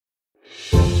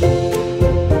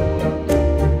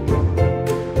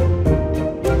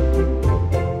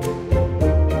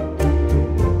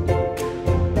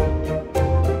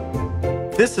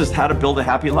This is How to Build a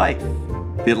Happy Life,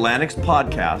 the Atlantic's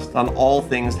podcast on all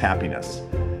things happiness.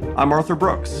 I'm Arthur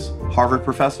Brooks, Harvard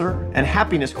professor and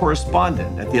happiness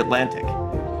correspondent at The Atlantic.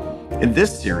 In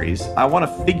this series, I want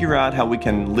to figure out how we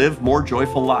can live more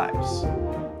joyful lives.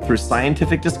 Through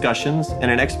scientific discussions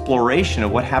and an exploration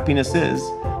of what happiness is,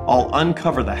 I'll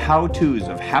uncover the how-tos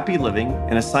of happy living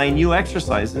and assign you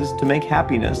exercises to make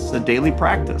happiness a daily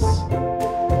practice.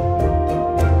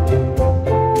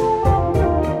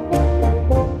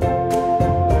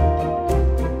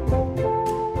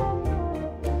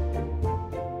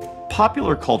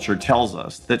 Popular culture tells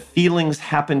us that feelings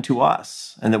happen to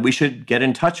us and that we should get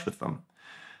in touch with them.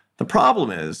 The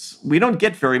problem is, we don't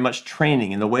get very much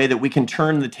training in the way that we can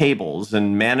turn the tables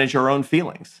and manage our own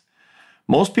feelings.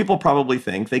 Most people probably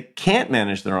think they can't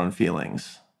manage their own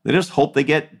feelings. They just hope they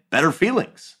get better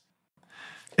feelings.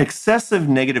 Excessive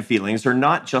negative feelings are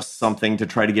not just something to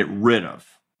try to get rid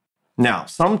of. Now,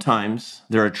 sometimes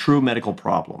they're a true medical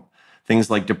problem. Things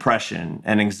like depression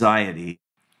and anxiety.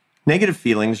 Negative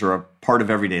feelings are a part of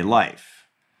everyday life.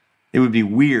 It would be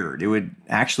weird. It would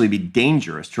actually be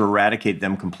dangerous to eradicate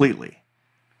them completely.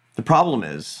 The problem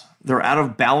is, they're out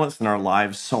of balance in our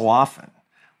lives so often.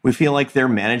 We feel like they're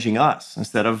managing us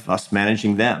instead of us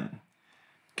managing them.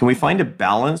 Can we find a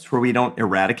balance where we don't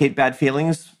eradicate bad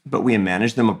feelings, but we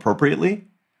manage them appropriately?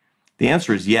 The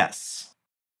answer is yes.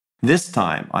 This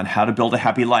time on How to Build a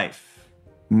Happy Life,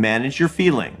 manage your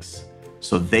feelings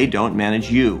so they don't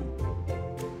manage you.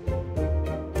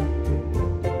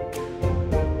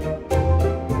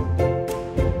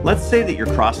 Let's say that you're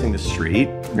crossing the street,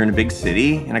 you're in a big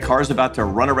city, and a car is about to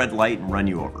run a red light and run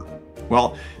you over.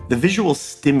 Well, the visual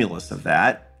stimulus of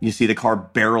that, you see the car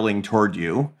barreling toward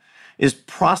you, is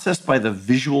processed by the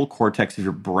visual cortex of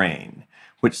your brain,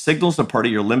 which signals a part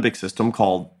of your limbic system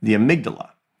called the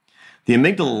amygdala. The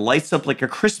amygdala lights up like a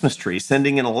Christmas tree,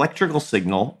 sending an electrical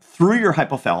signal through your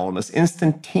hypothalamus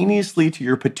instantaneously to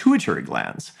your pituitary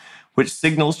glands, which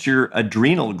signals to your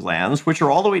adrenal glands, which are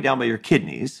all the way down by your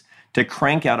kidneys, to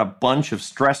crank out a bunch of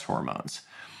stress hormones.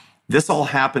 This all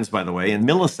happens, by the way, in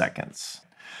milliseconds.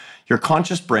 Your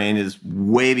conscious brain is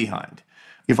way behind.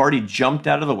 You've already jumped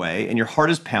out of the way, and your heart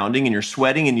is pounding, and you're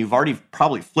sweating, and you've already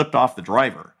probably flipped off the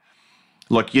driver.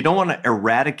 Look, you don't want to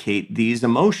eradicate these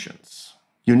emotions.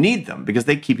 You need them because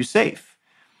they keep you safe.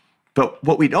 But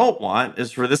what we don't want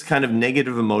is for this kind of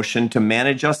negative emotion to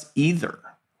manage us either.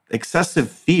 Excessive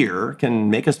fear can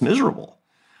make us miserable.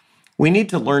 We need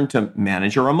to learn to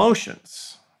manage our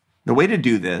emotions. The way to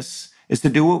do this is to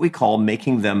do what we call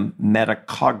making them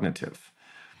metacognitive.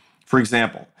 For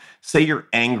example, say you're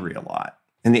angry a lot,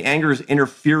 and the anger is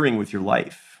interfering with your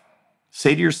life.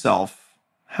 Say to yourself,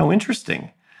 how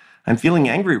interesting. I'm feeling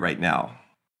angry right now.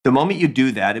 The moment you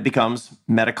do that, it becomes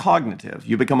metacognitive.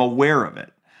 You become aware of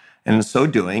it. And in so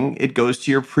doing, it goes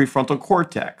to your prefrontal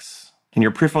cortex. In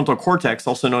your prefrontal cortex,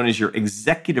 also known as your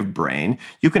executive brain,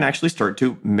 you can actually start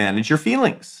to manage your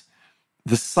feelings.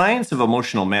 The science of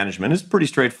emotional management is pretty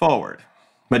straightforward,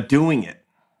 but doing it,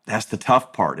 that's the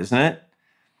tough part, isn't it?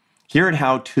 Here at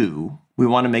How To, we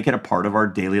want to make it a part of our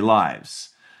daily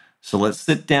lives. So let's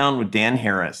sit down with Dan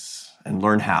Harris and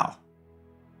learn how.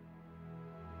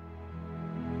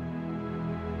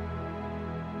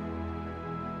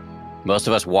 Most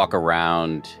of us walk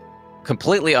around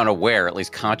completely unaware, at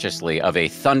least consciously, of a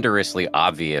thunderously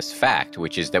obvious fact,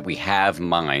 which is that we have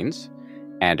minds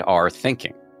and are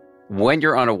thinking. When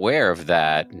you're unaware of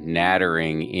that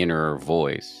nattering inner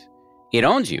voice, it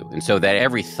owns you. And so that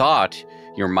every thought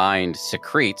your mind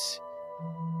secretes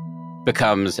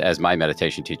becomes, as my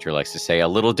meditation teacher likes to say, a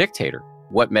little dictator.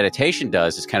 What meditation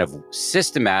does is kind of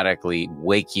systematically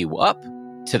wake you up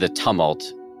to the tumult,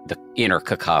 the inner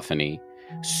cacophony,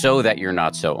 so that you're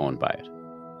not so owned by it.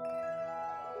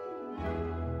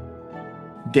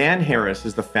 Dan Harris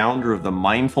is the founder of the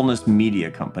mindfulness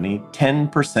media company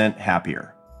 10%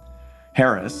 Happier.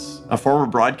 Harris, a former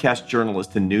broadcast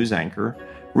journalist and news anchor,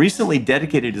 recently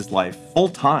dedicated his life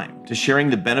full-time to sharing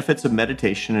the benefits of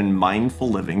meditation and mindful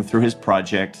living through his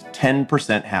project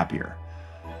 10% Happier.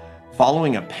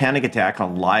 Following a panic attack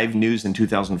on live news in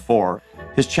 2004,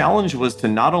 his challenge was to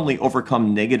not only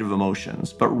overcome negative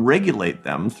emotions, but regulate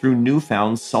them through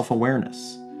newfound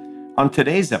self-awareness. On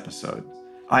today's episode,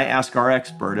 I ask our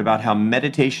expert about how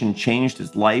meditation changed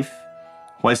his life,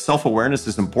 why self-awareness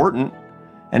is important,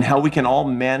 and how we can all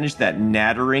manage that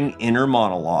nattering inner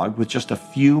monologue with just a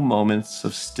few moments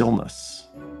of stillness.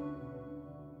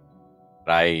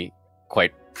 I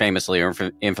quite famously or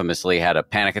infamously had a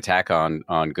panic attack on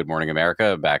Good Morning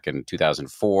America back in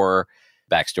 2004.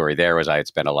 Backstory there was I had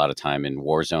spent a lot of time in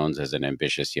war zones as an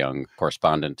ambitious young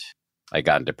correspondent. I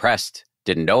got depressed,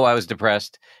 didn't know I was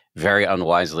depressed, very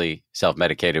unwisely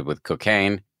self-medicated with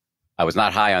cocaine. I was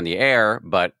not high on the air,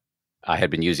 but I had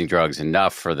been using drugs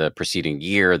enough for the preceding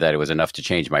year that it was enough to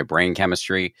change my brain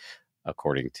chemistry,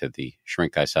 according to the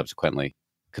shrink I subsequently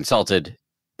consulted.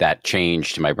 That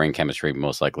change to my brain chemistry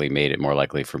most likely made it more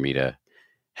likely for me to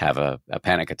have a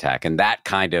panic attack. And that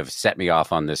kind of set me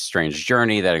off on this strange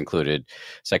journey that included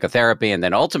psychotherapy and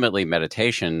then ultimately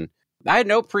meditation. I had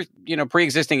no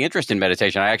pre-existing interest in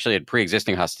meditation. I actually had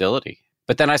pre-existing hostility.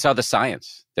 But then I saw the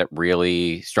science that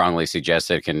really strongly suggests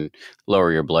that it can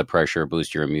lower your blood pressure,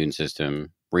 boost your immune system,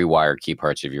 rewire key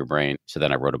parts of your brain. So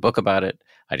then I wrote a book about it.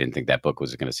 I didn't think that book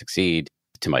was going to succeed.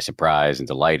 To my surprise and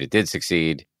delight, it did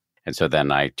succeed. And so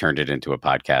then I turned it into a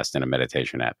podcast and a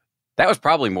meditation app. That was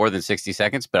probably more than 60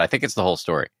 seconds, but I think it's the whole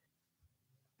story.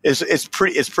 It's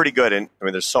pretty good. And I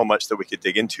mean, there's so much that we could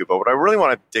dig into. But what I really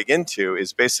want to dig into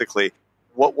is basically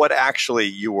what actually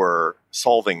you were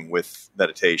solving with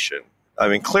meditation. I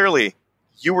mean, clearly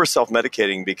you were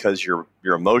self-medicating because your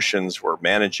emotions were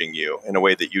managing you in a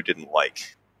way that you didn't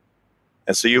like.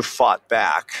 And so you fought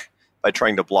back by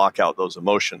trying to block out those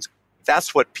emotions.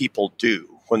 That's what people do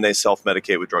when they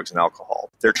self-medicate with drugs and alcohol.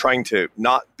 They're trying to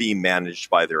not be managed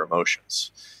by their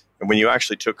emotions. And when you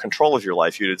actually took control of your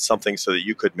life, you did something so that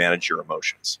you could manage your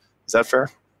emotions. Is that fair?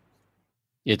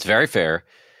 It's very fair.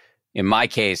 In my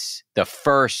case, the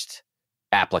first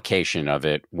application of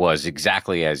it was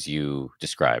exactly as you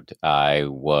described. I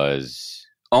was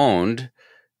owned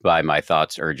by my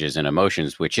thoughts, urges, and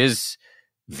emotions, which is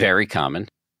very common.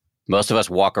 Most of us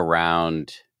walk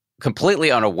around completely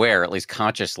unaware, at least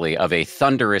consciously, of a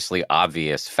thunderously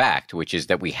obvious fact, which is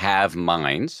that we have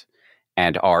minds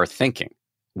and are thinking.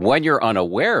 When you're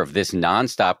unaware of this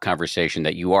nonstop conversation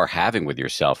that you are having with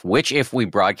yourself, which if we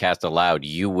broadcast aloud,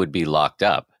 you would be locked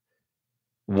up.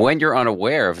 When you're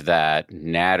unaware of that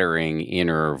nattering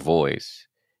inner voice,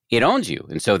 it owns you.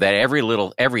 And so that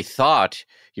every thought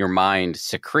your mind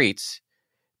secretes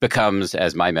becomes,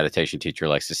 as my meditation teacher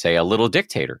likes to say, a little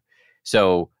dictator.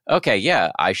 So, okay,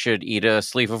 yeah, I should eat a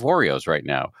sleeve of Oreos right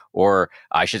now, or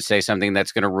I should say something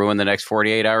that's going to ruin the next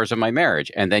 48 hours of my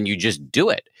marriage. And then you just do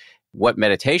it. What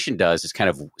meditation does is kind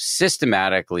of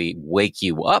systematically wake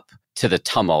you up to the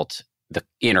tumult, the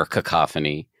inner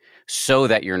cacophony, so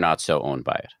that you're not so owned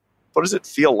by it. What does it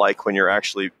feel like when you're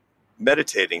actually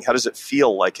meditating? How does it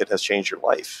feel like it has changed your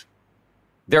life?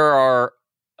 There are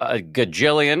a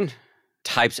gajillion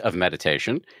types of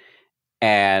meditation.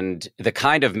 And the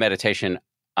kind of meditation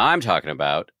I'm talking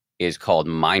about is called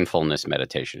mindfulness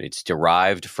meditation. It's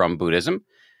derived from Buddhism,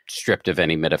 stripped of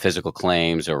any metaphysical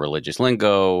claims or religious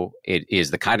lingo. It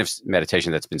is the kind of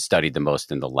meditation that's been studied the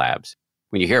most in the labs.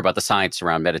 When you hear about the science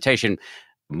around meditation,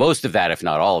 most of that, if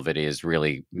not all of it, is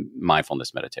really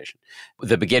mindfulness meditation.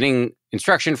 The beginning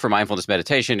instruction for mindfulness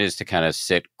meditation is to kind of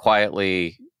sit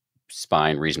quietly,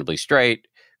 spine reasonably straight,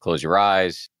 close your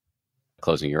eyes.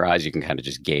 Closing your eyes, you can kind of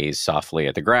just gaze softly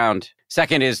at the ground.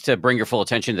 Second is to bring your full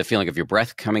attention to the feeling of your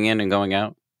breath coming in and going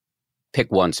out.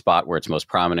 Pick one spot where it's most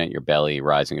prominent, your belly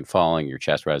rising and falling, your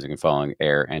chest rising and falling,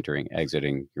 air entering,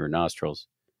 exiting your nostrils.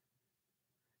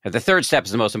 And the third step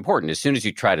is the most important. As soon as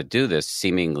you try to do this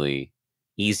seemingly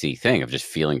easy thing of just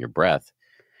feeling your breath,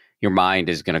 your mind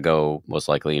is going to go most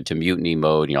likely into mutiny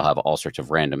mode. And you'll have all sorts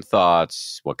of random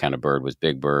thoughts. What kind of bird was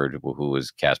Big Bird? Who was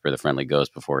Casper the Friendly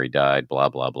Ghost before he died? Blah,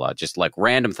 blah, blah. Just like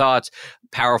random thoughts,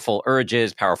 powerful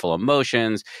urges, powerful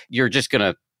emotions. You're just going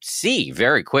to see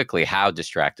very quickly how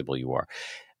distractible you are.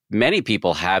 Many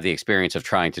people have the experience of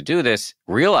trying to do this,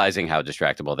 realizing how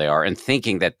distractible they are and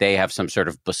thinking that they have some sort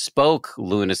of bespoke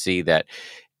lunacy that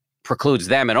precludes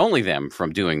them and only them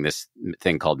from doing this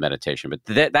thing called meditation.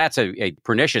 But that's a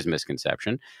pernicious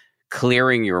misconception.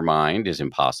 Clearing your mind is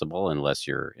impossible unless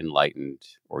you're enlightened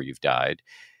or you've died.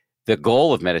 The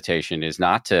goal of meditation is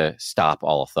not to stop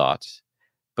all thoughts,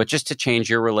 but just to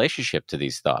change your relationship to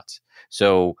these thoughts.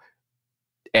 So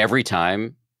every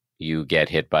time you get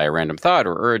hit by a random thought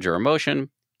or urge or emotion,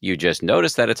 you just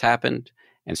notice that it's happened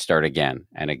and start again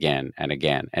and again and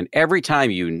again. And every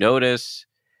time you notice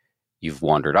you've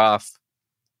wandered off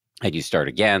and you start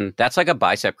again, that's like a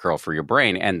bicep curl for your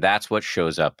brain. And that's what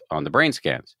shows up on the brain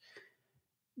scans.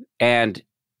 And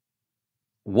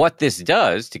what this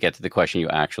does, to get to the question you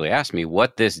actually asked me,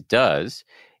 what this does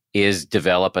is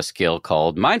develop a skill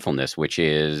called mindfulness, which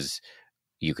is,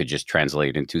 you could just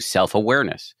translate into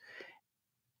self-awareness.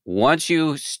 Once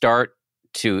you start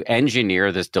to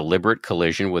engineer this deliberate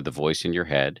collision with the voice in your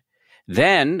head,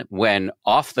 Then, when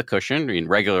off the cushion in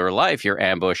regular life, you're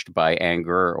ambushed by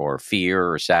anger or fear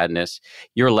or sadness,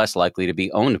 you're less likely to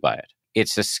be owned by it.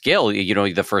 It's a skill. You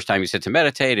know, the first time you sit to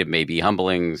meditate, it may be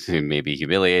humbling, it may be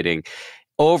humiliating.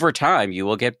 Over time, you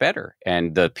will get better.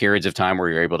 And the periods of time where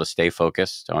you're able to stay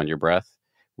focused on your breath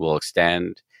will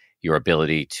extend. Your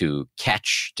ability to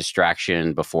catch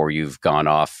distraction before you've gone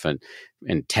off and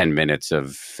in 10 minutes of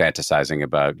fantasizing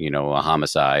about, a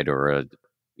homicide or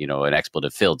an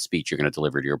expletive-filled speech you're going to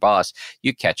deliver to your boss,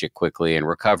 you catch it quickly and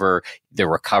recover. The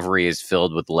recovery is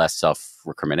filled with less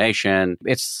self-recrimination.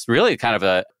 It's really kind of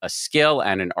a skill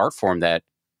and an art form that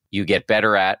you get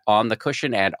better at on the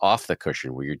cushion and off the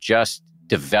cushion, where you're just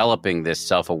developing this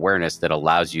self-awareness that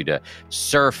allows you to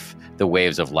surf the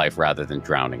waves of life rather than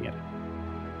drowning in it.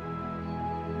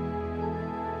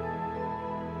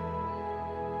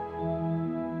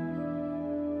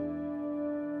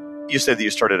 You said that you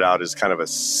started out as kind of a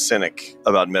cynic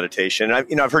about meditation.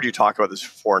 And I've heard you talk about this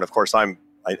before. And of course, I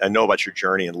know about your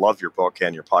journey and love your book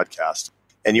and your podcast.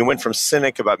 And you went from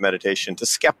cynic about meditation to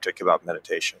skeptic about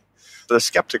meditation. The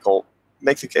skeptical,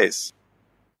 make the case.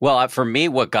 Well, for me,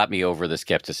 what got me over the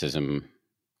skepticism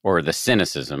or the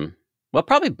cynicism, well,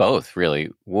 probably both really,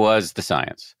 was the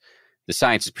science. The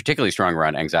science is particularly strong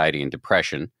around anxiety and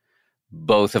depression,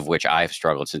 both of which I've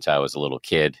struggled since I was a little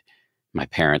kid. My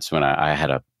parents, when I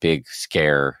had a big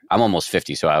scare, I'm almost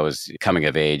 50, so I was coming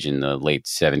of age in the late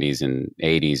 70s and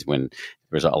 80s when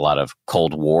there was a lot of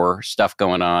Cold War stuff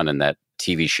going on, and that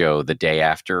TV show The Day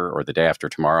After or The Day After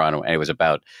Tomorrow, and it was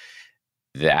about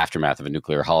the aftermath of a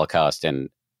nuclear holocaust, and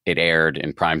it aired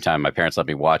in primetime. My parents let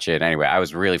me watch it. Anyway, I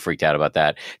was really freaked out about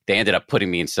that. They ended up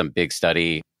putting me in some big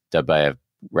study done by a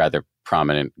rather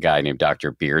prominent guy named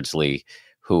Dr. Beardsley,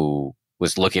 who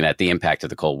was looking at the impact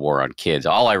of the Cold War on kids.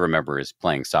 All I remember is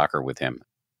playing soccer with him.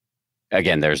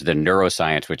 Again, there's the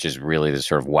neuroscience, which is really the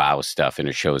sort of wow stuff, and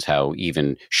it shows how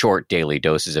even short daily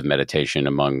doses of meditation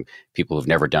among people who've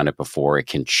never done it before, it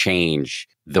can change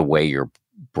the way your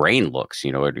brain looks.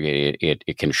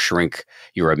 It can shrink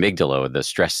your amygdala, the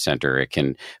stress center. It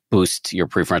can boost your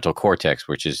prefrontal cortex,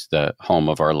 which is the home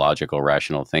of our logical,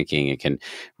 rational thinking. It can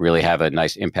really have a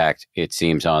nice impact, it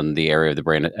seems, on the area of the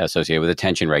brain associated with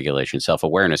attention regulation,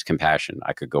 self-awareness, compassion.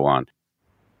 I could go on.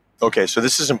 Okay, so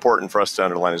this is important for us to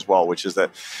underline as well, which is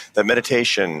that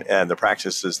meditation and the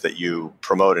practices that you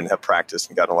promote and have practiced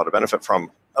and gotten a lot of benefit from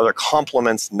are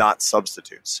complements, not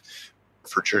substitutes,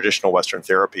 for traditional Western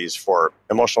therapies for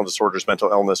emotional disorders,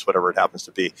 mental illness, whatever it happens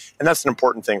to be. And that's an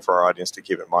important thing for our audience to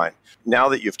keep in mind. Now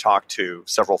that you've talked to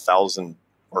several thousand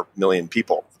or million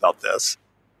people about this,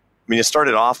 you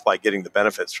started off by getting the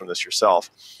benefits from this yourself.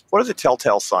 What are the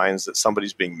telltale signs that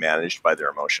somebody's being managed by their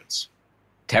emotions?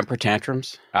 Temper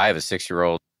tantrums. I have a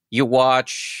 6-year-old. You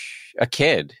watch a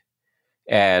kid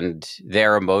and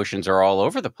their emotions are all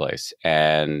over the place.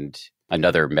 And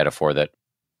another metaphor that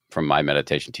from my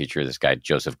meditation teacher, this guy,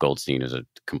 Joseph Goldstein, is a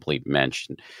complete mensch.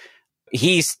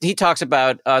 He talks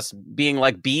about us being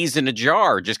like bees in a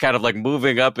jar, just kind of like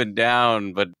moving up and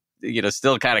down, but,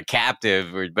 still kind of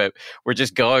captive. But we're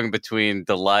just going between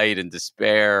delight and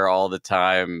despair all the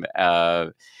time.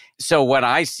 So when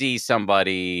I see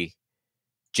somebody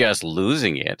just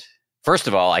losing it, first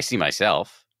of all, I see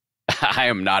myself. I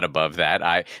am not above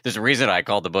that. There's a reason I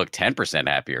called the book 10%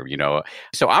 happier,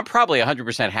 So I'm probably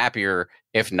 100% happier,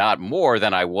 if not more,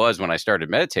 than I was when I started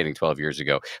meditating 12 years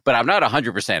ago. But I'm not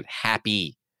 100%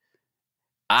 happy.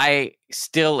 I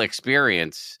still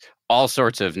experience all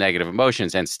sorts of negative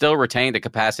emotions and still retain the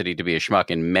capacity to be a schmuck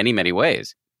in many, many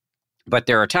ways. But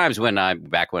there are times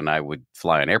back when I would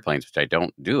fly on airplanes, which I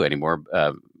don't do anymore,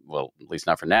 well, at least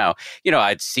not for now,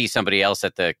 I'd see somebody else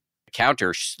at the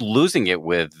counter losing it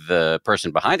with the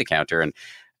person behind the counter, and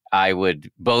I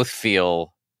would both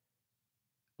feel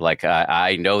like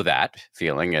I know that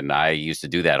feeling, and I used to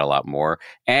do that a lot more,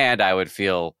 and I would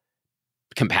feel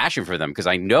compassion for them because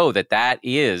I know that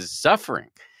is suffering.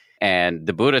 And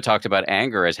the Buddha talked about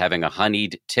anger as having a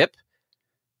honeyed tip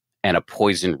and a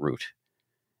poison root.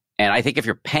 And I think if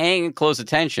you're paying close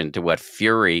attention to what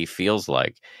fury feels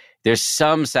like, there's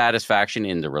some satisfaction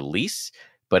in the release,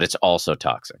 but it's also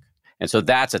toxic. And so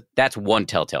that's one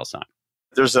telltale sign.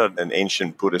 There's an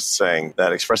ancient Buddhist saying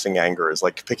that expressing anger is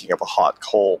like picking up a hot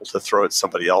coal to throw at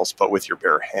somebody else, but with your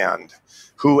bare hand.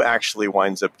 Who actually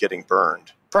winds up getting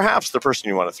burned? Perhaps the person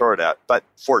you want to throw it at, but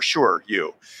for sure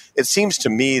you. It seems to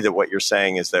me that what you're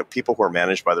saying is that people who are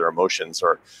managed by their emotions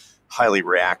are highly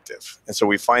reactive. And so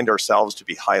we find ourselves to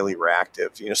be highly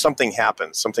reactive. Something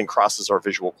happens, something crosses our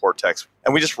visual cortex,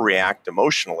 and we just react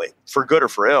emotionally. For good or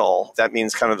for ill, that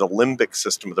means kind of the limbic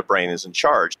system of the brain is in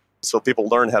charge. So people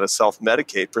learn how to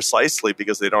self-medicate precisely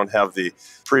because they don't have the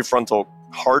prefrontal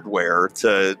hardware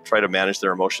to try to manage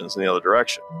their emotions in the other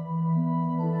direction.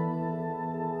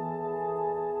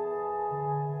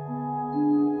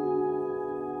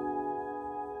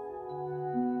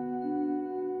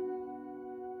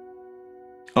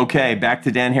 Okay, back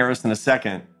to Dan Harris in a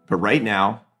second. But right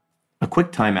now, a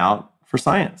quick timeout for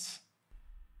science.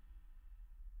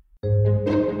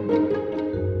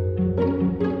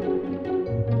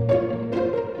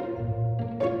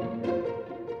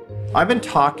 I've been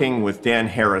talking with Dan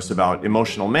Harris about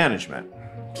emotional management.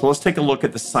 So let's take a look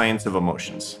at the science of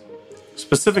emotions.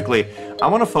 Specifically, I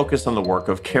want to focus on the work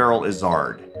of Karel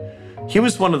Izard. He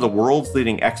was one of the world's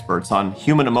leading experts on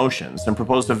human emotions and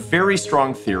proposed a very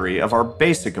strong theory of our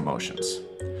basic emotions.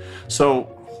 So,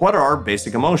 what are our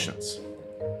basic emotions?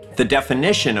 The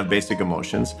definition of basic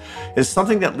emotions is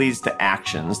something that leads to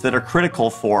actions that are critical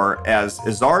for, as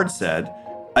Izard said,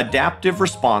 adaptive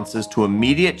responses to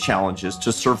immediate challenges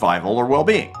to survival or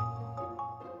well-being.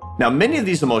 Now, many of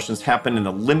these emotions happen in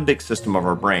the limbic system of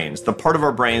our brains, the part of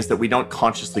our brains that we don't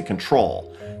consciously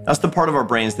control. That's the part of our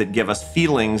brains that give us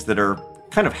feelings that are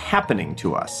kind of happening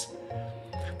to us.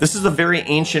 This is a very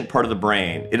ancient part of the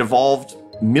brain. It evolved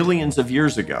millions of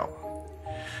years ago.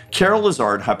 Karel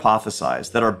Izard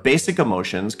hypothesized that our basic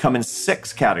emotions come in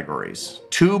 6 categories: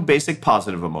 2 basic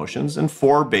positive emotions and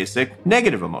 4 basic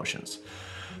negative emotions.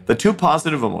 The 2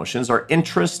 positive emotions are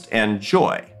interest and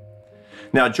joy.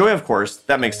 Now, joy, of course,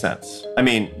 that makes sense. I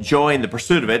mean, joy in the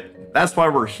pursuit of it, that's why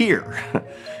we're here.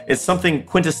 It's something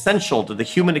quintessential to the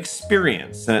human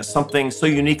experience, and it's something so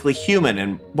uniquely human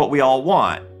and what we all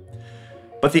want.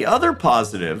 But the other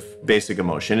positive basic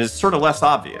emotion is sort of less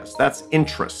obvious. That's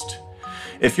interest.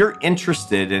 If you're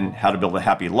interested in how to build a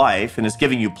happy life and it's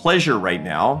giving you pleasure right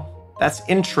now, that's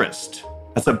interest.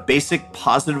 That's a basic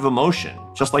positive emotion,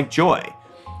 just like joy.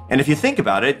 And if you think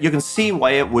about it, you can see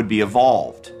why it would be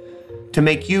evolved to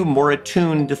make you more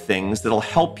attuned to things that'll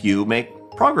help you make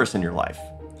progress in your life.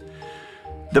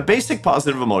 The basic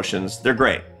positive emotions, they're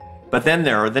great, but then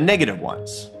there are the negative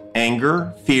ones: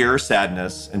 anger, fear,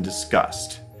 sadness, and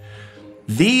disgust.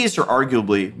 These are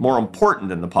arguably more important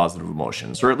than the positive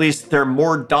emotions, or at least they're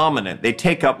more dominant. They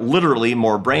take up literally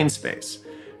more brain space.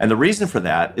 And the reason for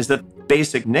that is that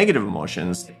basic negative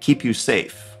emotions keep you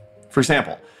safe. For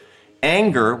example,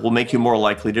 anger will make you more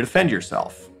likely to defend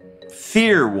yourself.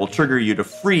 Fear will trigger you to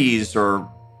freeze or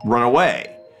run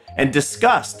away. And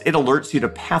disgust, it alerts you to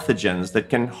pathogens that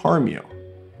can harm you.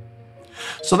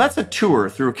 So that's a tour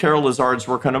through Karel Izard's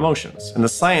work on emotions and the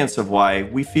science of why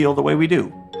we feel the way we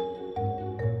do.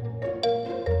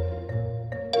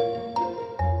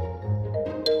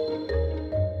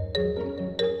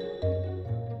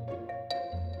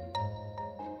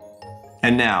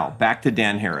 And now, back to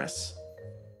Dan Harris.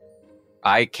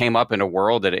 I came up in a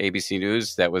world at ABC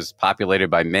News that was populated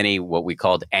by many what we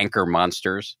called anchor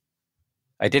monsters.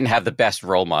 I didn't have the best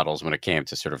role models when it came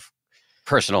to sort of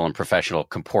personal and professional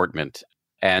comportment.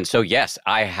 And so, yes,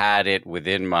 I had it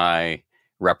within my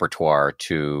repertoire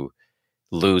to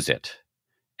lose it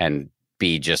and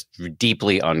be just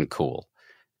deeply uncool.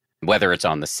 Whether it's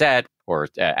on the set or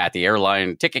at the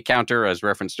airline ticket counter, as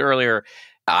referenced earlier,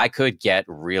 I could get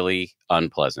really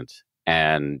unpleasant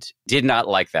and did not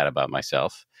like that about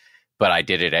myself, but I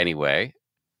did it anyway.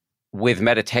 With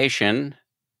meditation,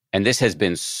 and this has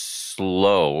been a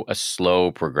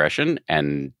slow progression,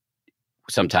 and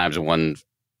sometimes one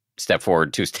step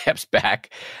forward, 2 steps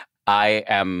back, I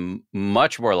am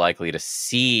much more likely to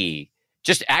see,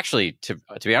 just actually, to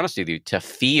be honest with you, to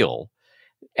feel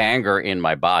anger in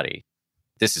my body.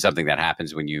 This is something that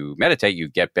happens when you meditate. You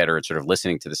get better at sort of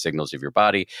listening to the signals of your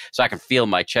body. So I can feel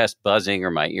my chest buzzing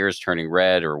or my ears turning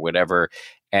red or whatever,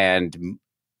 and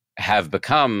have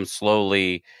become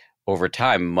slowly over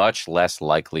time much less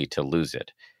likely to lose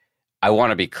it. I want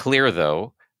to be clear,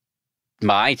 though,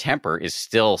 my temper is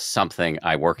still something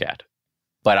I work at,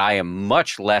 but I am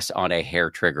much less on a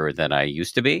hair trigger than I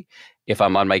used to be. If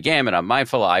I'm on my game and I'm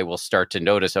mindful, I will start to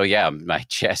notice, oh yeah, my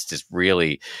chest is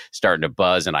really starting to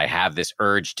buzz and I have this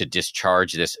urge to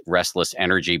discharge this restless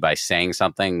energy by saying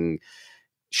something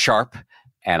sharp,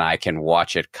 and I can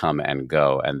watch it come and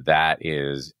go. And that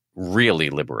is really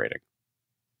liberating.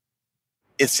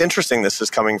 It's interesting this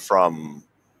is coming from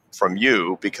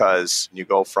you, because you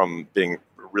go from being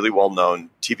a really well-known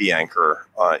TV anchor,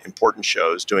 important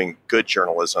shows, doing good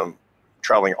journalism,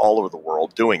 traveling all over the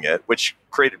world doing it, which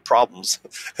created problems,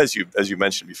 as you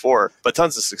mentioned before, but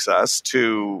tons of success,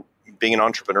 to being an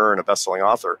entrepreneur and a best-selling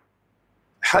author.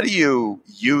 How do you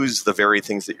use the very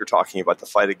things that you're talking about to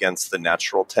fight against the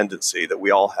natural tendency that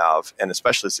we all have, and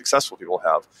especially successful people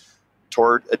have,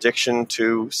 toward addiction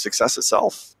to success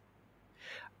itself?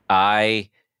 I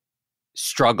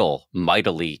struggle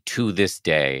mightily to this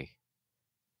day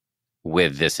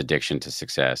with this addiction to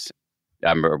success.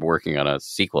 I'm working on a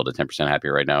sequel to 10%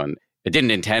 Happier right now, and I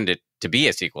didn't intend it to be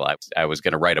a sequel. I was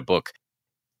going to write a book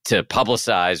to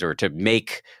publicize or to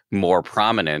make more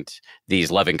prominent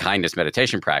these loving kindness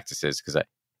meditation practices, because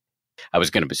I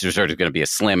was going to be sort of going to be a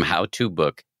slim how-to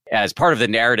book. As part of the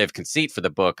narrative conceit for the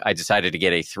book, I decided to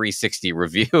get a 360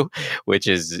 review, which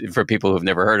is, for people who've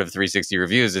never heard of 360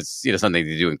 reviews, it's something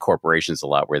they do in corporations a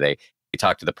lot, where they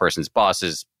talk to the person's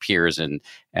bosses, peers,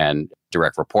 and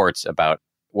direct reports about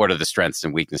what are the strengths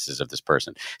and weaknesses of this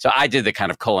person. So I did the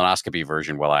kind of colonoscopy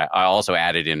version while I also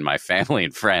added in my family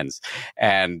and friends.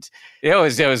 And it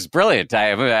was brilliant.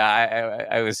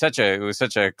 It was such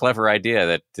a clever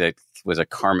idea that was a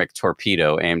karmic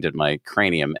torpedo aimed at my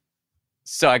cranium.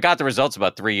 So I got the results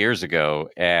about 3 years ago,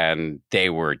 and they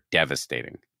were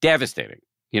devastating.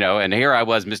 And here I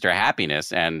was, Mr.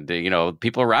 Happiness, and,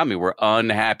 people around me were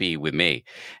unhappy with me.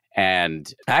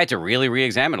 And I had to really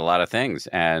re-examine a lot of things.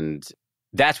 And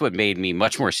that's what made me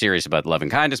much more serious about loving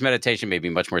kindness meditation, made me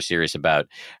much more serious about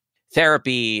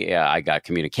therapy. I got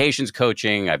communications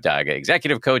coaching. I got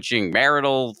executive coaching,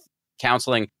 marital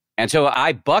counseling. And so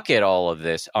I bucket all of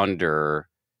this under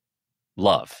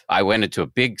love. I went into a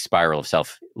big spiral of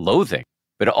self-loathing,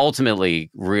 but it ultimately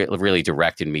really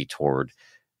directed me toward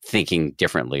thinking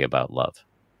differently about love.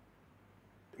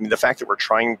 I mean, the fact that we're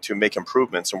trying to make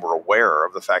improvements and we're aware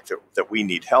of the fact that we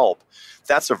need help,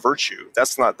 that's a virtue.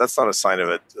 That's not a sign of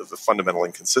a fundamental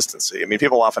inconsistency. I mean,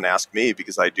 people often ask me,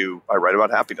 because I write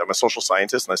about happiness. I'm a social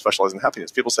scientist and I specialize in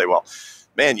happiness. People say, well,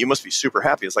 man, you must be super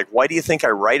happy. It's like, why do you think I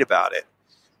write about it?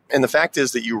 And the fact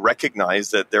is that you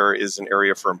recognize that there is an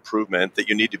area for improvement, that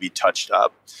you need to be touched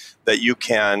up, that you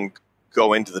can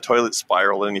go into the toilet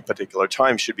spiral at any particular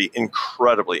time should be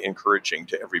incredibly encouraging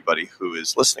to everybody who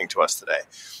is listening to us today.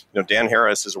 Dan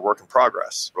Harris is a work in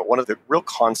progress, but one of the real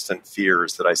constant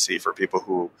fears that I see for people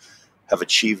who have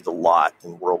achieved a lot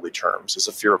in worldly terms is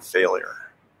a fear of failure.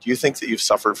 Do you think that you've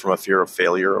suffered from a fear of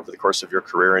failure over the course of your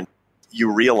career, and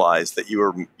you realize that you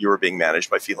were being managed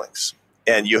by feelings,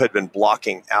 and you had been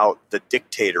blocking out the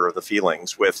dictator of the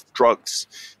feelings with drugs?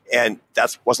 And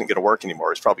that wasn't going to work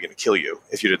anymore. It's probably going to kill you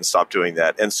if you didn't stop doing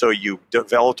that. And so you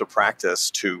developed a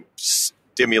practice to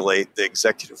stimulate the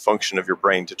executive function of your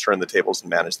brain to turn the tables and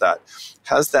manage that.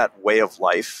 Has that way of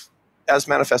life, as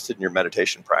manifested in your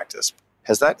meditation practice,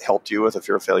 has that helped you with a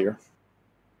fear of failure?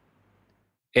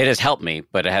 It has helped me,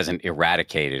 but it hasn't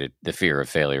eradicated the fear of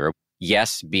failure.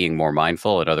 Yes, being more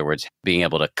mindful, in other words, being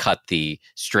able to cut the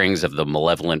strings of the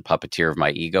malevolent puppeteer of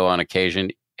my ego on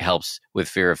occasion, helps with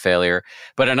fear of failure.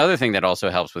 But another thing that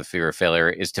also helps with fear of failure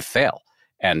is to fail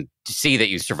and to see that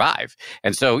you survive.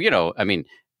 And so,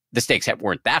 the stakes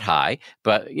weren't that high,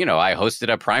 but, I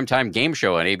hosted a primetime game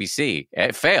show on ABC.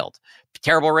 It failed.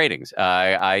 Terrible ratings.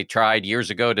 I tried years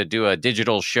ago to do a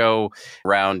digital show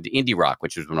around indie rock,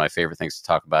 which was one of my favorite things to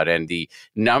talk about. And the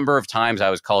number of times I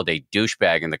was called a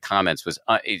douchebag in the comments was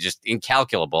just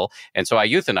incalculable. And so I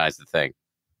euthanized the thing.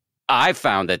 I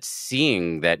found that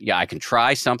seeing that, I can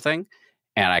try something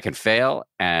and I can fail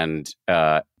and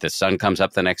the sun comes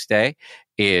up the next day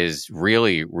is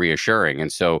really reassuring.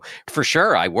 And so for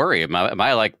sure, I worry. Am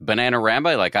I like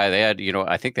Bananarama? Like they had,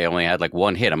 I think they only had like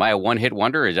one hit. Am I a one-hit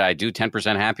wonder? Did I do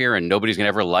 10% Happier and nobody's going to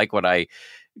ever like what I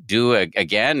do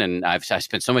again? And I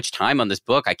spent so much time on this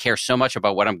book. I care so much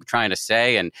about what I'm trying to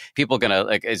say. And people going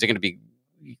to is it going to be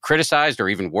criticized or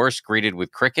even worse, greeted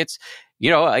with crickets?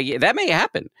 That may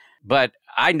happen. But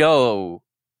I know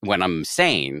when I'm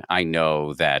sane, I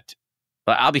know that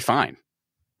I'll be fine.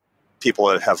 People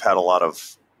that have had a lot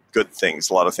of good things,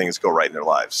 a lot of things go right in their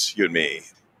lives, you and me.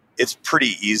 It's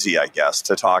pretty easy, I guess,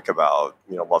 to talk about,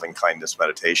 loving kindness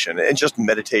meditation and just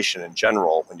meditation in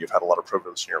general when you've had a lot of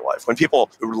privilege in your life. When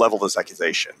people level this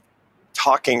accusation,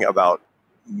 talking about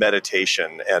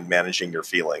meditation and managing your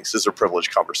feelings is a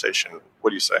privileged conversation.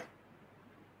 What do you say?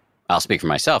 I'll speak for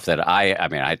myself that I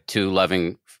had two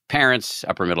loving parents,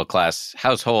 upper middle class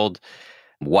household,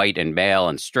 white and male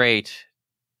and straight.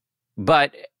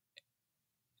 But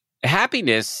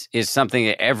happiness is something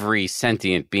that every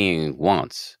sentient being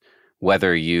wants,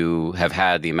 whether you have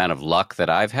had the amount of luck that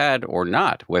I've had or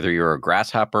not, whether you're a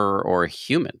grasshopper or a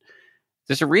human.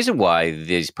 There's a reason why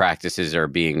these practices are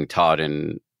being taught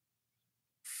in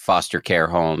foster care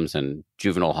homes and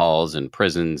juvenile halls and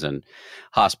prisons and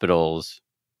hospitals.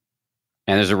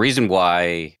 And there's a reason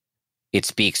why it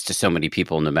speaks to so many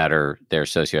people, no matter their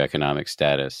socioeconomic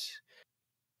status.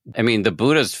 I mean, the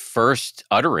Buddha's first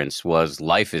utterance was,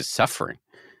 life is suffering.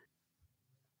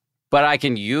 But I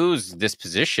can use this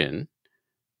position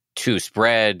to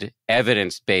spread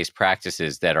evidence-based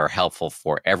practices that are helpful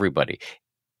for everybody.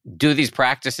 Do these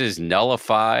practices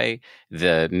nullify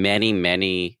the many,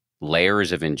 many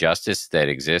layers of injustice that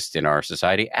exist in our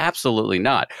society? Absolutely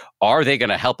not. Are they going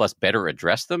to help us better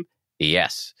address them?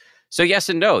 Yes. So yes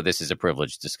and no, this is a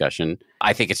privileged discussion.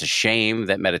 I think it's a shame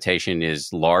that meditation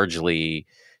is largely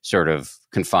sort of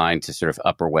confined to sort of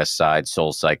Upper West Side,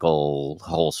 Soul Cycle,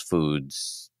 Whole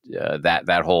Foods,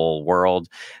 that whole world.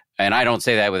 And I don't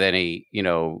say that with any,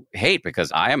 hate,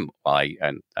 because I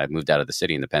moved out of the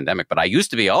city in the pandemic, but I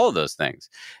used to be all of those things.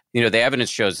 The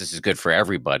evidence shows this is good for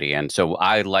everybody. And so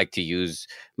I like to use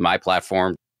my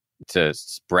platform to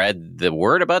spread the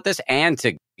word about this and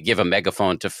to give a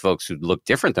megaphone to folks who look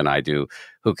different than I do,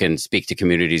 who can speak to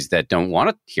communities that don't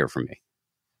want to hear from me.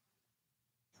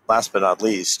 Last but not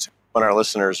least, when our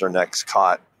listeners are next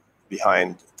caught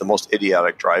behind the most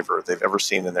idiotic driver they've ever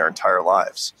seen in their entire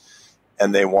lives,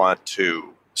 and they want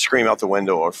to scream out the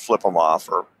window or flip them off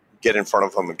or get in front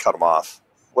of them and cut them off,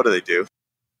 what do?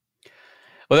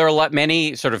 Well, there are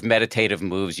many sort of meditative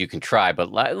moves you can try,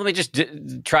 but let me just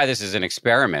try this as an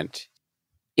experiment.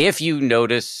 If you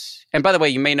notice, and by the way,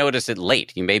 you may notice it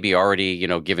late. You may be already,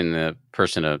 giving the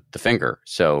person the finger.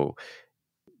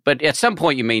 But at some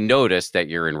point you may notice that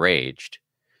you're enraged.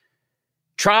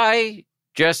 Try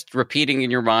just repeating in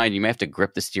your mind. You may have to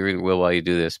grip the steering wheel while you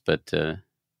do this, but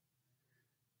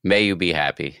may you be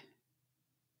happy.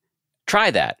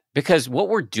 Try that, because what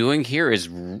we're doing here is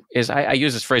I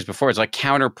used this phrase before, it's like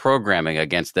counter-programming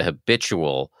against the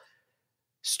habitual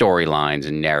storylines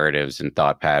and narratives and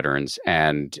thought patterns.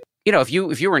 And, if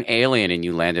you were an alien and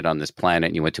you landed on this planet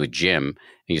and you went to a gym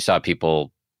and you saw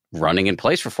people running in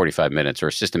place for 45 minutes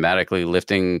or systematically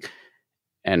lifting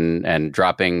and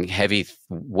dropping heavy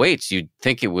weights, you'd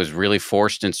think it was really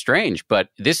forced and strange. But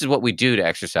this is what we do to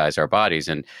exercise our bodies.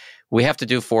 And we have to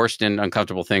do forced and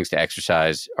uncomfortable things to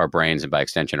exercise our brains and by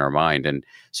extension our mind. And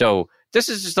so this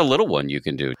is just a little one you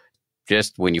can do.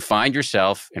 Just when you find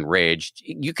yourself enraged,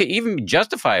 you can even be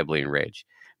justifiably enraged.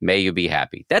 May you be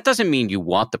happy. That doesn't mean you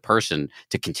want the person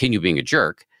to continue being a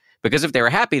jerk, because if they were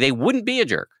happy, they wouldn't be a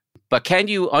jerk. But can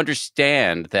you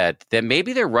understand that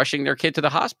maybe they're rushing their kid to the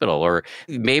hospital, or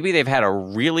maybe they've had a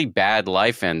really bad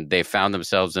life and they found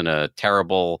themselves in a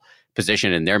terrible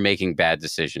position and they're making bad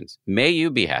decisions. May you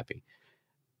be happy.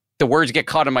 The words get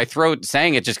caught in my throat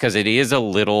saying it just because it is a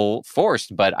little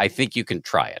forced, but I think you can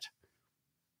try it.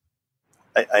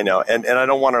 I know. And I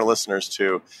don't want our listeners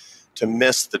to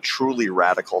miss the truly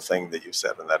radical thing that you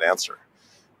said in that answer.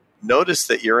 Notice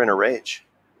that you're in a rage.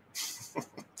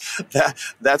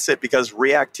 That's it, because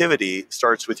reactivity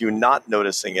starts with you not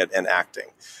noticing it and acting.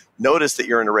 Notice that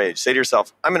you're in a rage. Say to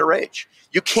yourself, I'm in a rage.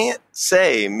 You can't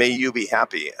say, may you be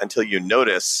happy, until you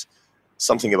notice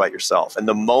something about yourself. And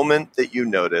the moment that you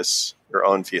notice your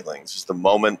own feelings is the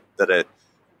moment that it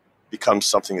becomes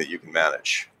something that you can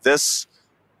manage. This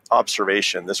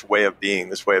observation, this way of being,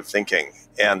 this way of thinking,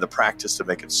 and the practice to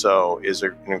make it so is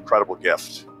an incredible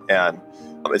gift. And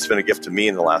it's been a gift to me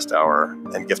in the last hour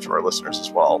and a gift to our listeners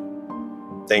as well.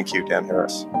 Thank you, Dan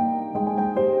Harris.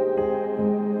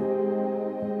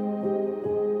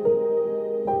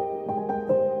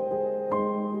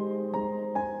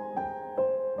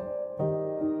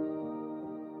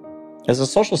 As a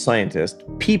social scientist,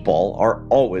 people are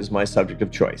always my subject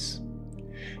of choice.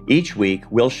 Each week,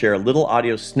 we'll share little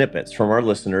audio snippets from our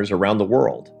listeners around the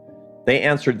world. They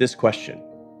answered this question: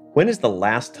 when is the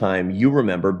last time you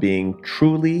remember being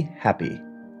truly happy?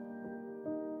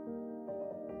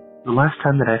 The last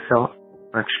time that I felt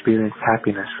or experienced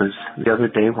happiness was the other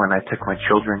day when I took my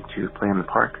children to play in the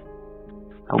park.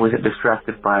 I wasn't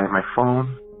distracted by my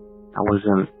phone. I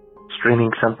wasn't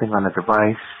streaming something on a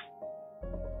device.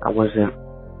 I wasn't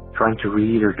trying to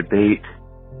read or debate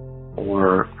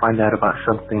or find out about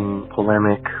something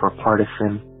polemic or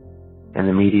partisan in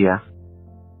the media.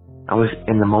 I was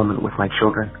in the moment with my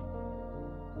children,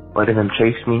 letting them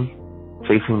chase me,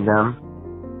 chasing them.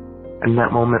 And in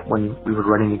that moment when we were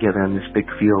running together in this big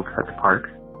field at the park,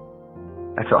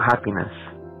 I felt happiness.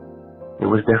 It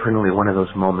was definitely one of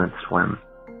those moments when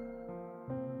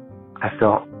I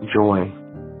felt joy.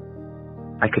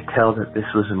 I could tell that this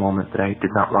was a moment that I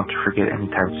did not want to forget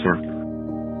anytime soon.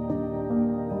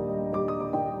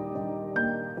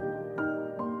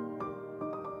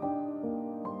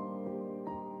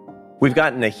 We've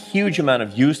gotten a huge amount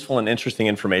of useful and interesting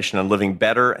information on living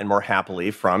better and more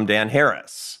happily from Dan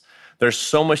Harris. There's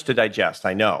so much to digest,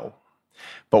 I know.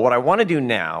 But what I want to do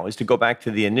now is to go back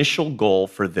to the initial goal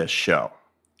for this show: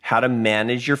 how to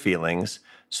manage your feelings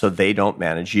so they don't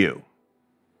manage you.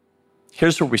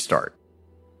 Here's where we start.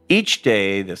 Each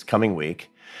day this coming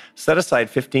week, Set aside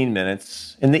 15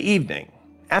 minutes in the evening,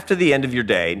 after the end of your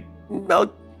day,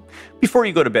 well, before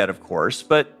you go to bed, of course,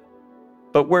 but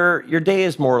where your day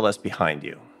is more or less behind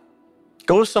you.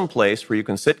 Go someplace where you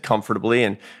can sit comfortably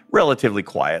and relatively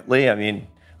quietly. I mean,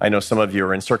 I know some of you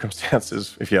are in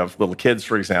circumstances, if you have little kids,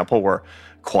 for example, where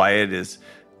quiet is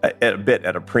a bit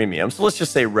at a premium. So let's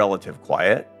just say relative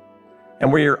quiet,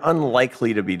 and where you're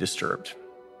unlikely to be disturbed.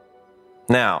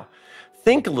 Now,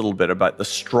 think a little bit about the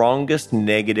strongest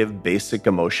negative basic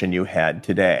emotion you had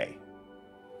today.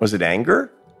 Was it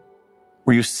anger?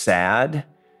 Were you sad?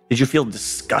 Did you feel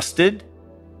disgusted?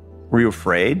 Were you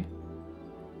afraid?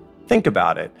 Think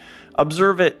about it.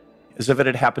 Observe it as if it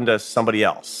had happened to somebody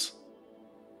else.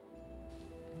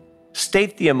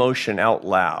 State the emotion out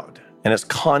loud and its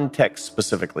context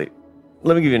specifically.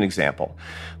 Let me give you an example.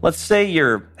 Let's say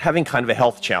you're having kind of a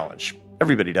health challenge.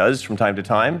 Everybody does from time to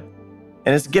time.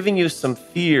 And it's giving you some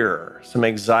fear, some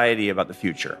anxiety about the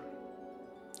future.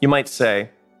 You might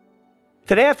say,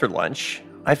 today after lunch,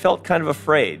 I felt kind of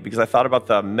afraid because I thought about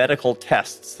the medical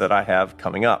tests that I have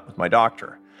coming up with my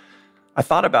doctor. I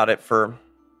thought about it for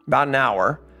about an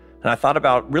hour, and I thought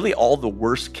about really all the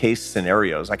worst case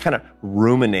scenarios. I kind of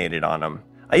ruminated on them.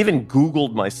 I even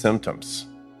Googled my symptoms.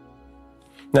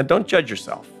 Now, don't judge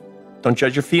yourself. Don't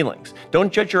judge your feelings.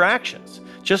 Don't judge your actions.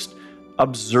 Just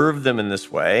observe them in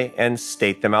this way and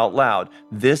state them out loud.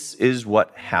 This is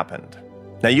what happened.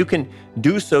 Now, you can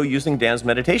do so using Dan's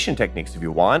meditation techniques if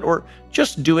you want, or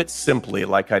just do it simply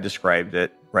like I described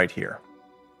it right here.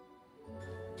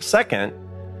 Second,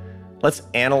 let's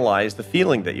analyze the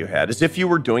feeling that you had as if you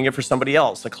were doing it for somebody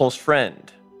else, a close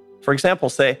friend. For example,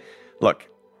 say, look,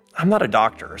 I'm not a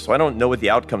doctor, so I don't know what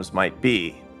the outcomes might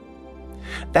be.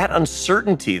 That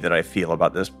uncertainty that I feel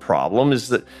about this problem is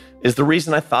the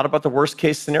reason I thought about the worst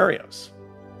case scenarios.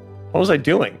 What was I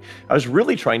doing? I was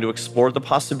really trying to explore the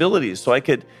possibilities so I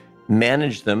could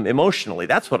manage them emotionally.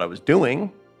 That's what I was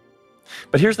doing.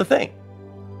 But here's the thing.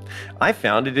 I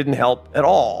found it didn't help at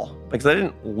all because I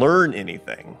didn't learn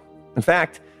anything. In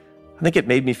fact, I think it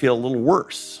made me feel a little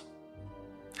worse.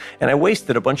 And I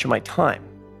wasted a bunch of my time.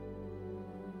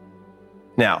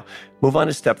 Now, move on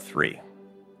to step 3.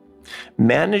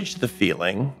 Manage the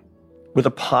feeling with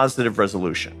a positive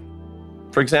resolution.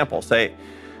 For example, say,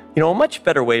 a much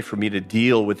better way for me to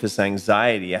deal with this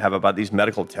anxiety I have about these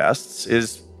medical tests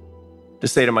is to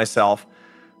say to myself,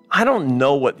 I don't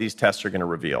know what these tests are going to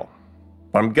reveal,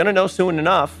 but I'm going to know soon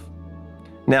enough.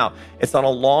 Now, it's on a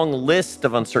long list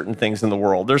of uncertain things in the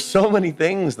world. There's so many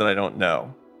things that I don't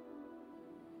know.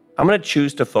 I'm going to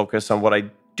choose to focus on what I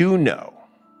do know.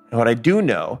 And what I do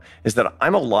know is that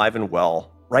I'm alive and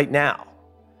well right now.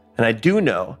 And I do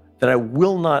know that I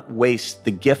will not waste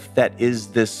the gift that is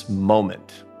this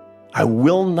moment. I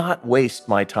will not waste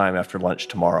my time after lunch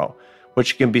tomorrow,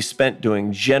 which can be spent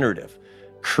doing generative,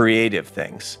 creative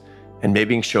things and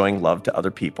maybe showing love to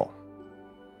other people.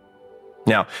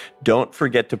 Now, don't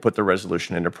forget to put the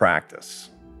resolution into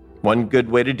practice. One good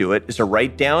way to do it is to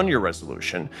write down your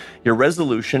resolution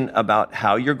about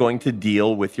how you're going to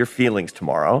deal with your feelings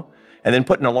tomorrow, and then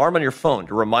put an alarm on your phone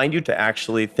to remind you to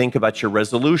actually think about your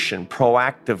resolution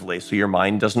proactively so your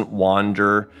mind doesn't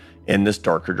wander in this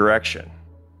darker direction.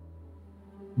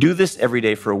 Do this every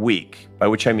day for a week, by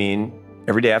which I mean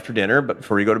every day after dinner, but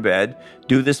before you go to bed,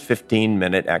 do this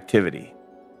 15-minute activity.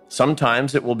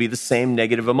 Sometimes it will be the same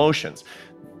negative emotions.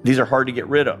 These are hard to get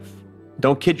rid of.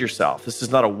 Don't kid yourself. This is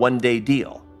not a one-day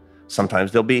deal.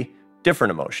 Sometimes there'll be different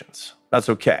emotions. That's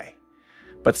okay.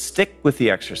 But stick with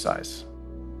the exercise.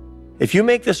 If you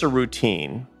make this a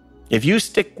routine, if you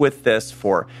stick with this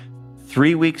for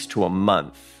 3 weeks to a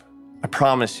month, I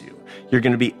promise you, you're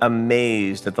going to be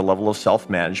amazed at the level of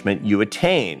self-management you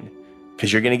attain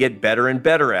because you're going to get better and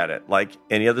better at it like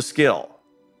any other skill.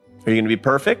 Are you going to be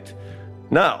perfect?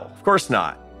 No, of course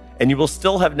not. And you will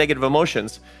still have negative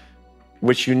emotions,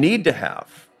 which you need to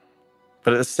have.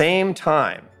 But at the same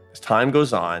time, as time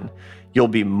goes on, you'll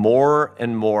be more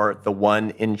and more the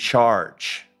one in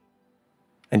charge,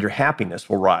 and your happiness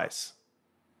will rise.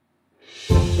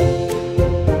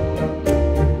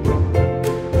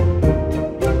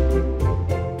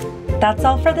 That's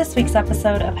all for this week's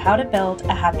episode of How to Build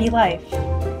a Happy Life.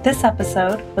 This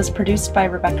episode was produced by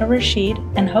Rebecca Rashid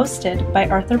and hosted by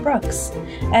Arthur Brooks.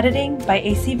 Editing by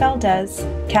AC Valdez,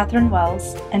 Katherine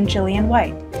Wells, and Gillian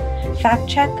White. Fact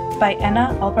check by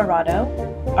Anna Alvarado.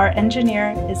 Our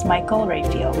engineer is Michael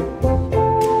Raphael.